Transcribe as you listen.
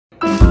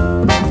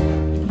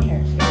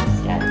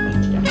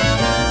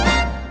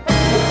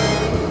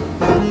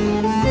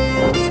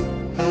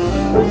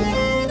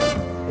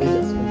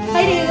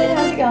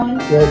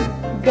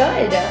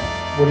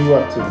you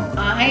up to?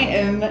 I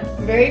am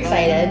very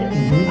excited.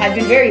 I've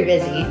been very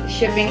busy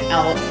shipping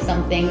out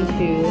something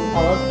to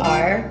all of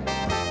our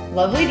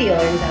lovely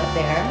dealers out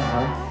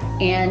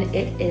there. And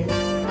it is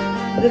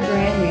the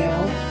brand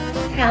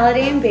new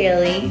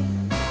Halliday+Baillie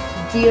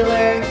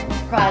dealer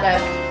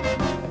product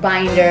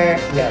binder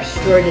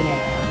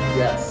extraordinaire.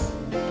 Yes.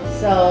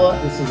 So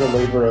this is a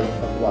labor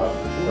of love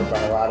by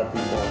a lot of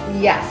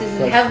people. Yes, this is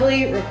a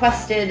heavily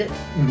requested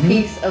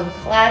piece of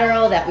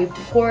collateral that we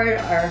poured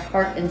our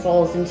heart and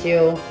souls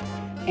into.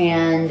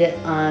 And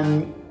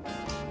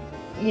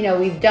you know,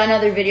 we've done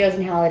other videos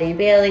in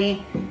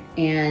Halliday+Baillie,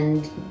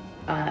 and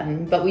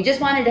but we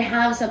just wanted to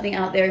have something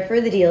out there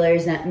for the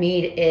dealers that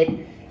made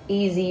it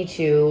easy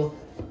to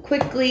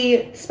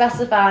quickly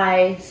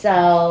specify,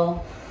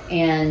 sell,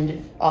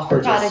 and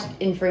offer product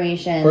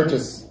information.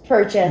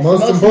 Purchase.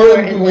 Most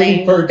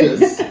importantly,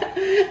 purchase.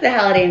 The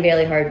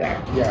Halliday+Baillie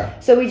hardware. Yeah.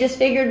 So we just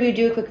figured we'd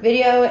do a quick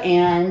video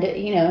and,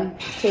 you know,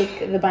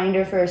 take the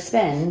binder for a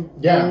spin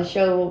and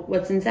show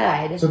what's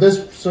inside. So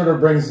this sort of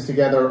brings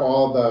together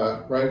all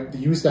the, right,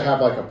 you used to have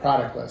like a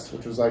product list,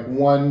 which was like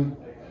one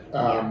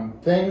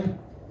thing,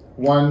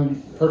 one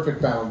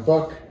perfect bound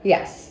book.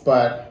 Yes.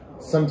 But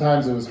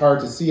sometimes it was hard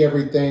to see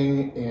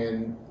everything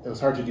and it was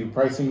hard to do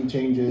pricing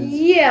changes.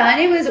 Yeah, and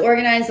it was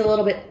organized a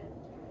little bit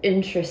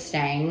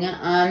interesting.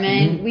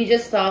 And we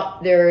just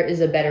thought there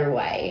is a better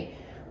way.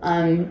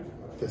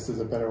 This is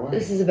a better way.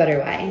 This is a better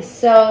way.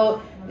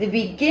 So the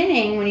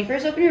beginning, when you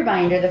first open your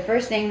binder, the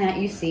first thing that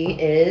you see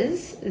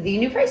is the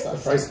new price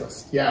list. The price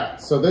list, yeah.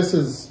 So this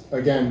is,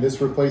 again,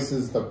 this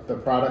replaces the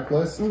product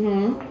list.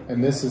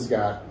 And this has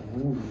got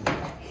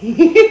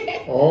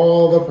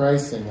all the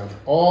pricing of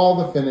all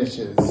the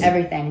finishes.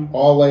 Everything.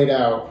 All laid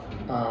out.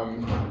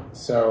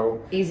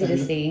 So easy to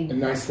see. A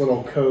nice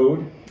little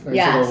code. Nice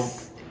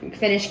yes.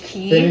 Finish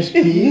key. Finish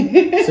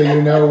key. So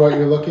you know what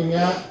you're looking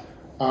at.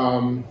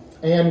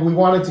 And we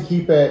wanted to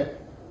keep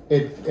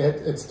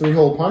it's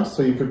 3-hole punch,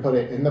 so you could put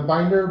it in the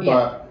binder,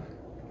 but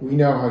we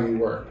know how you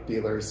work,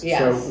 dealers. Yes.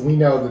 So we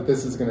know that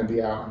this is going to be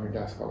out on your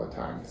desk all the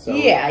time. So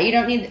yeah, you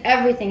don't need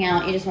everything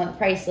out. You just want the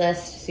price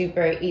list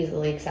super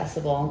easily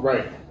accessible.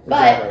 Right.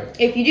 But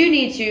if you do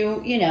need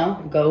to, you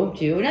know, go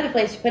to another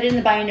place, put it in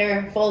the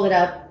binder, fold it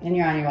up, and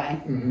you're on your way.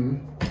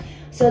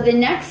 So the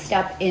next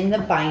step in the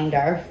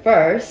binder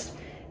first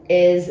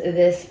is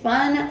this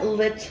fun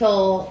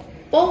little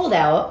fold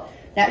out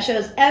that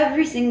shows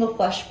every single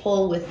flush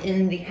pull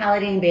within the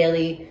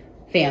Halliday+Baillie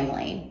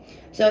family.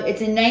 So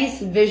it's a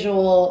nice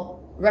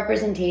visual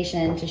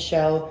representation to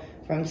show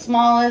from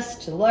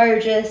smallest to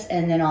largest,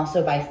 and then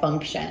also by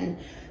function.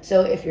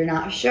 So if you're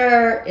not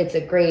sure, it's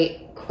a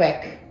great,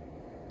 quick...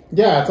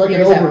 Yeah, it's like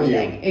an overview.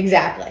 Everything.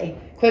 Exactly.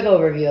 Quick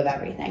overview of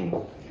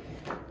everything.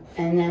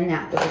 And then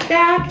that goes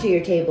back to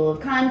your table of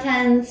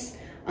contents.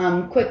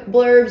 Quick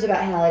blurbs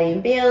about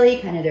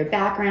Halliday+Baillie, kind of their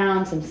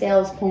background, some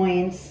sales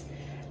points.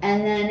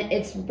 And then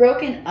it's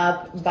broken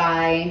up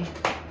by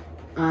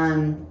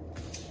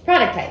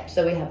product type.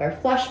 So we have our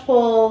flush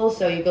pull.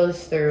 So it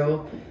goes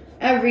through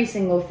every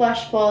single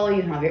flush pull.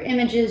 You have your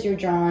images, your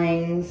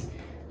drawings.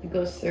 It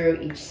goes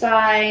through each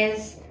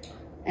size.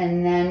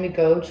 And then we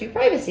go to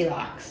privacy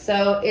locks.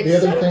 So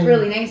it's set up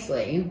really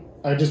nicely.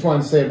 I just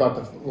wanted to say about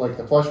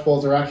the flush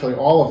pulls are actually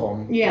all of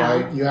them.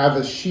 Yeah. Right? You have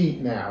a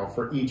sheet now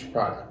for each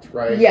product,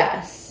 right?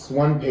 Yes. It's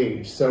one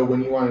page. So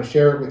when you want to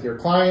share it with your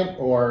client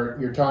or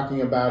you're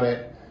talking about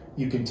it,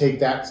 you can take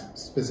that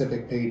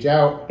specific page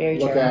out,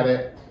 look at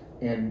it,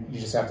 and you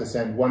just have to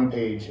send one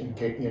page,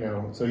 you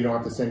know, so you don't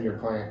have to send your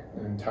client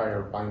an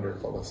entire binder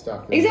full of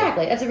stuff.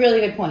 Exactly. That's a really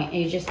good point.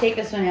 You just take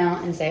this one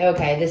out and say,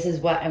 okay, this is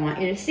what I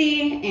want you to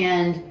see,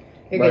 and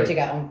you're good to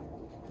go.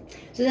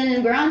 So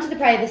then we're on to the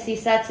privacy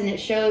sets, and it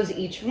shows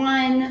each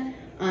one.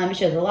 It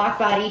shows the lock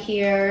body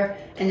here.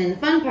 And then the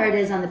fun part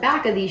is on the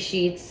back of these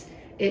sheets,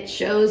 it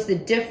shows the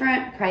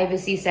different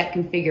privacy set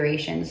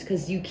configurations,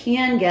 because you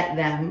can get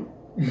them.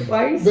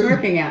 Why are you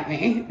smirking at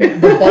me?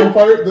 The fun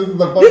part? This is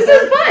the fun part? This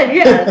is fun,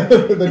 yeah.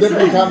 The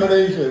different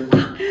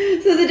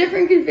combinations. So the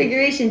different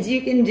configurations,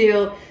 you can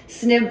do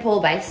snib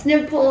pull by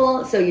snib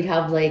pull. So you'd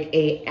have like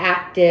a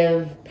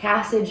active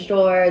passage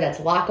door that's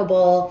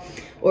lockable,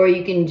 or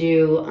you can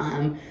do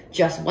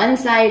just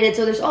one-sided.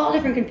 So there's all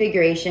different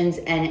configurations,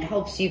 and it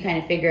helps you kind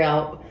of figure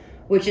out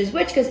which is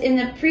which, because in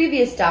the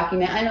previous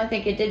document, I don't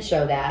think it did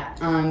show that.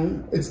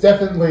 It's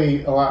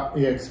definitely a lot,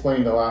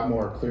 explained a lot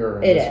more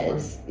clearer in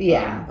this one,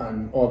 yeah.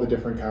 On all the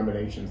different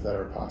combinations that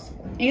are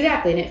possible.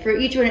 Exactly, and for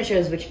each one it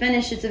shows which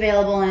finish it's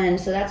available in,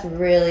 so that's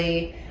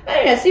really, I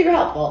don't know, super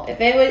helpful.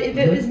 If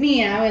it was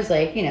me and I was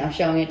like, you know,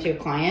 showing it to a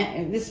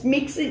client, this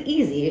makes it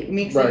easy. It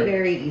makes it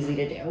very easy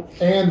to do.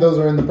 And those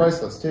are in the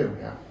price list too,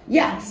 yeah.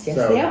 Yes,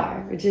 they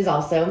are, which is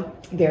also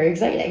very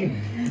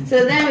exciting.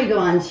 So then we go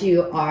on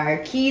to our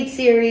keyed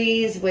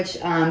series, which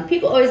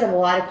people always have a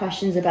lot of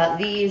questions about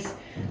these.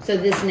 So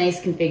this nice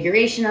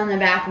configuration on the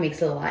back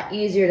makes it a lot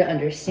easier to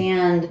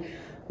understand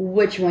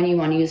which one you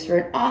want to use for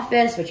an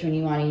office, which one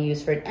you want to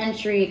use for an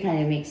entry. It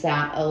kind of makes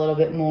that a little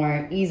bit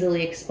more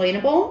easily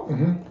explainable.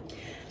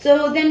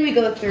 So then we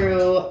go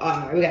through,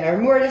 we got our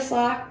mortise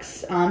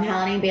locks.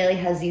 Halliday+Baillie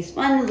has these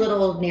fun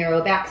little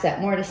narrow backset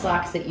mortise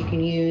locks that you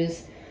can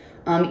use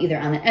either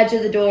on the edge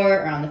of the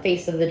door or on the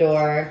face of the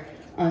door.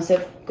 So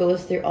it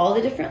goes through all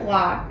the different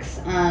locks.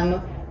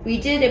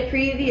 We did a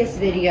previous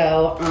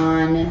video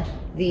on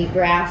the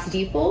brass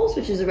D-pulls,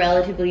 which is a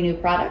relatively new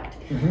product.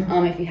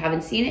 If you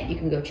haven't seen it, you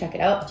can go check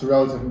it out. It's a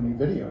relatively new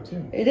video,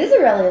 too. It is a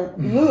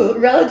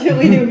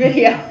relatively new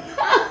video.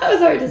 That was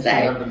hard to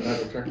say.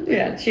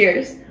 Yeah,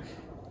 cheers.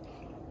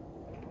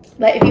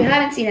 But if you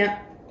haven't seen it,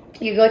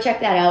 you go check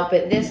that out.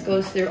 But this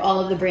goes through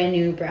all of the brand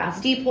new brass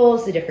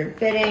D-pulls, the different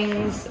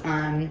fittings,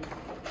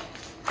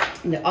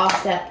 the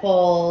offset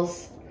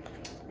pulls.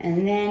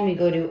 And then we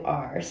go to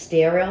our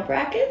stair rail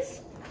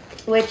brackets,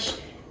 which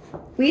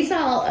we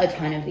sell a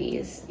ton of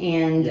these.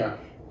 And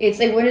it's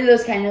like one of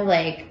those kind of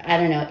like, I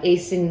don't know,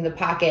 ace in the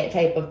pocket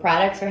type of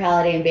products for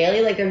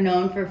Halliday+Baillie. Like they're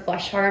known for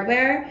flush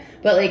hardware,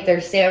 but like their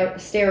stair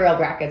rail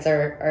brackets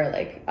are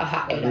like a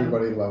hot item.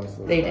 Everybody loves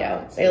them. They do.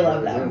 They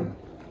love them.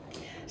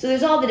 So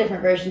there's all the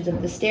different versions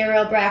of the stair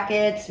rail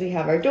brackets. We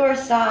have our door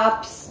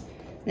stops.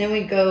 Then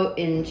we go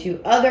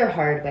into other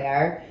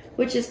hardware,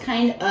 which is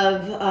kind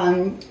of,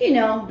 you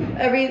know,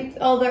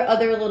 all their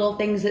other little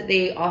things that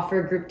they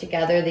offer grouped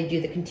together. They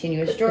do the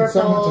continuous door pulls.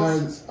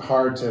 It's sometimes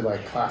hard to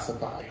like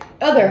classify.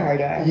 Other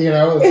hardware. You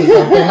know, it's just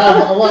like they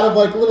have a lot of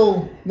like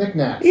little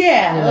knickknacks.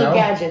 Yeah, you know?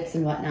 Gadgets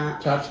and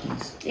whatnot.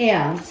 Tchotchkes.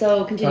 Yeah,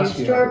 so continuous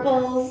door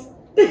pulls.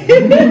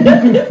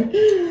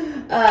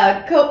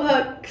 Coat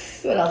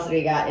hooks. What else do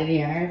we got in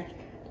here?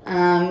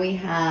 We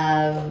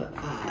have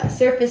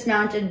surface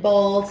mounted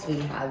bolts. We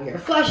have your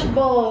flush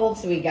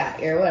bolts. We got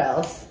your, what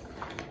else?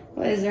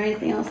 What, is there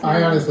anything else?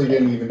 I honestly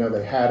didn't even know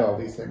they had all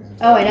these things.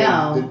 I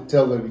know.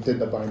 Until they did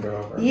the binder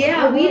over.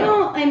 Yeah, we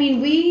don't, I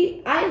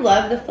mean, I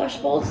love the flush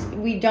bolts.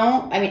 We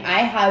don't, I mean, I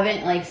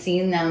haven't like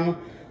seen them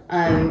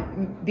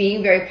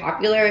being very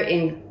popular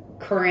in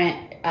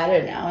current, I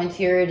don't know,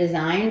 interior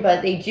design,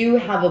 but they do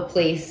have a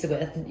place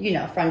with, you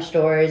know, French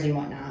doors and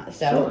whatnot.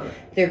 So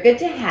they're good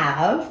to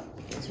have.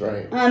 That's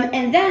right.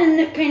 And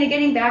then kind of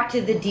getting back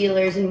to the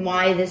dealers and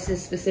why this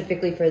is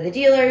specifically for the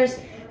dealers,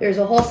 there's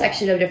a whole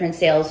section of different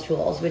sales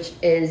tools, which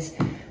is,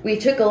 we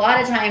took a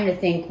lot of time to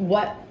think,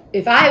 what,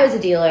 if I was a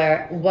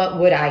dealer, what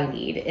would I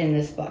need in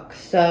this book?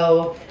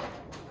 So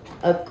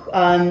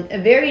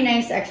a very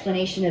nice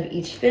explanation of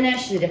each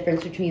finish, the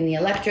difference between the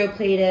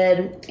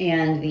electroplated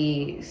and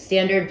the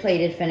standard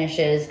plated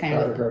finishes, kind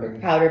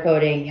of powder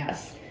coating,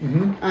 yes.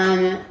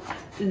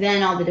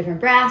 Then all the different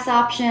brass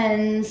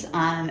options,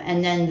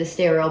 and then the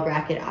stair rail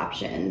bracket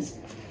options.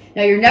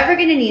 Now you're never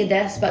going to need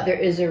this, but there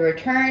is a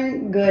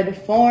return good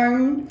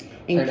form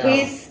in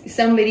case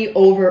somebody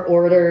over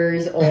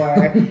orders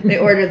or they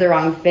order the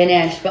wrong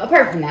finish. But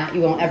apart from that,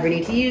 you won't ever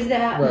need to use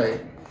that.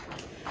 Right.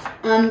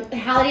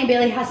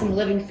 Halliday+Baillie has some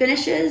living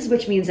finishes,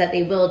 which means that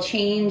they will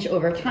change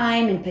over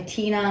time in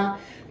patina.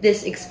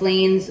 This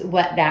explains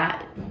what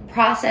that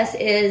process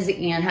is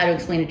and how to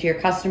explain it to your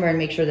customer and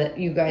make sure that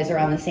you guys are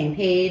on the same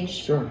page.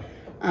 Sure.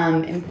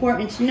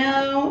 Important to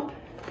know,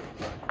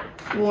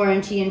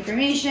 warranty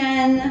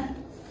information,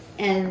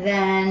 and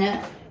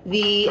then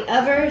the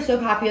ever so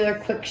popular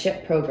quick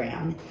ship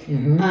program.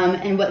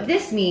 And what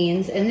this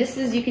means, and this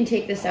is, you can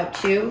take this out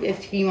too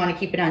if you want to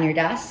keep it on your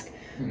desk.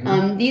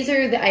 These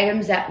are the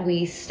items that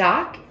we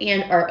stock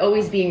and are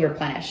always being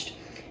replenished.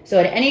 So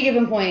at any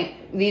given point,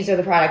 these are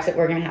the products that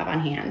we're going to have on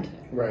hand.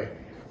 Right.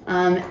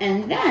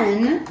 And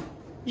then,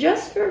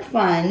 just for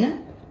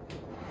fun,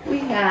 we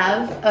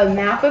have a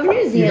map of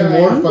New Zealand.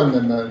 Even more fun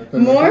than the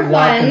more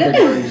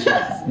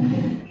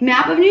fun.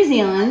 Map of New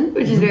Zealand,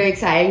 which is very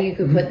exciting. You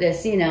could put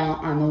this, you know,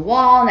 on the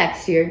wall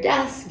next to your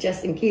desk,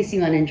 just in case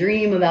you want to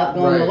dream about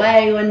going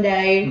away one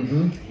day.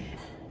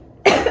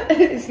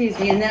 Excuse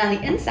me. And then on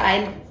the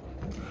inside,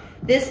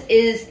 this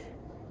is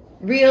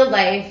real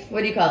life,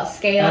 what do you call it,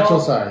 scale?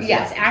 Actual size.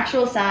 Yes,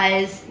 actual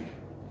size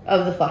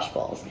of the flush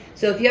bowls.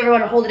 So if you ever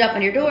want to hold it up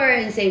on your door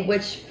and say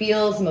which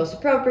feels most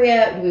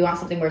appropriate, we want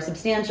something more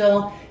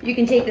substantial, you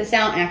can take this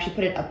out and actually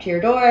put it up to your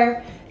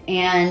door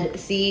and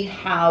see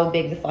how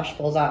big the flush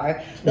bowls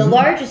are. The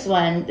largest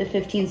one, the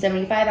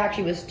 1575,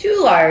 actually was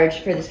too large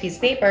for this piece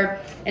of paper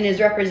and is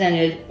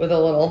represented with a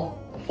little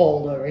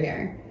fold over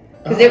here.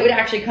 Because it would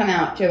actually come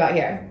out to about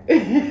here.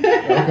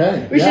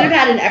 Okay. We should have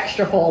had an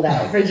extra fold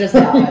out for just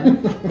that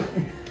one.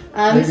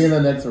 Maybe in the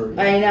next one.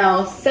 I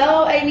know.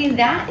 So, I mean,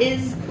 that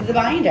is the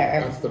binder.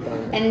 That's the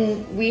binder.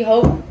 And we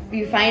hope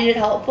you find it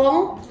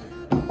helpful.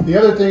 The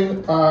other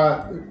thing,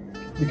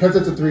 because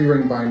it's a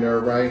 3-ring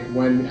binder, right,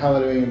 when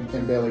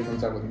Halliday+Baillie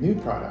comes out with new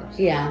products,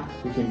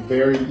 we can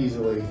very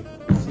easily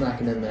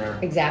smack it in there.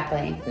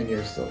 Exactly. And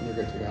you're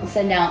good to go.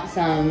 Send out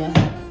some,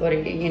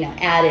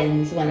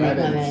 add-ins when they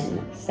come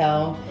in.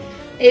 So,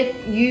 if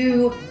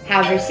you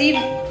have received,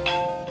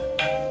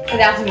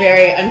 that's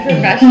very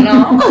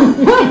unprofessional.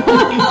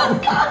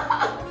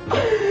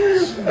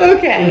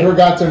 Okay. We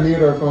forgot to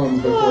mute our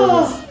phones before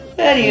this.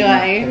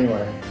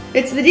 Anyway.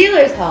 It's the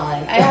dealers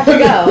calling. I have to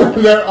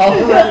go. They're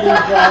already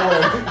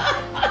calling.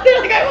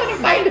 They're like, I want to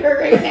find her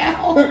right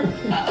now.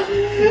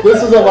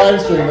 This is a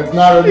live stream. It's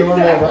not a normal.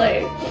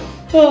 Exactly.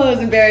 Oh, it was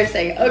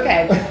embarrassing.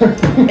 Okay.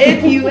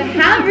 If you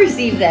have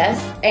received this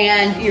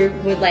and you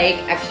would like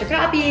extra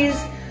copies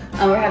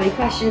or have any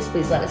questions,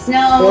 please let us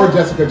know. Or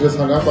Jessica just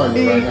hung up on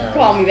you right now.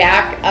 Call me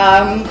back.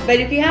 But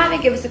if you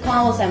haven't, give us a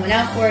call. We'll send one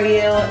out for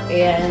you.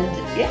 And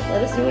yeah,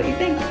 let us know what you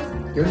think.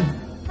 Good.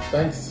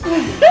 Thanks.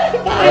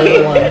 Bye. Bye,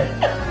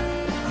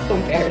 everyone. So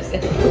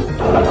embarrassing.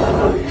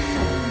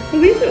 At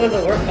least it was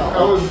a work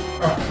call.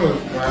 That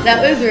was That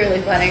was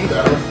really funny.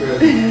 That was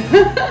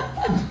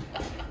good.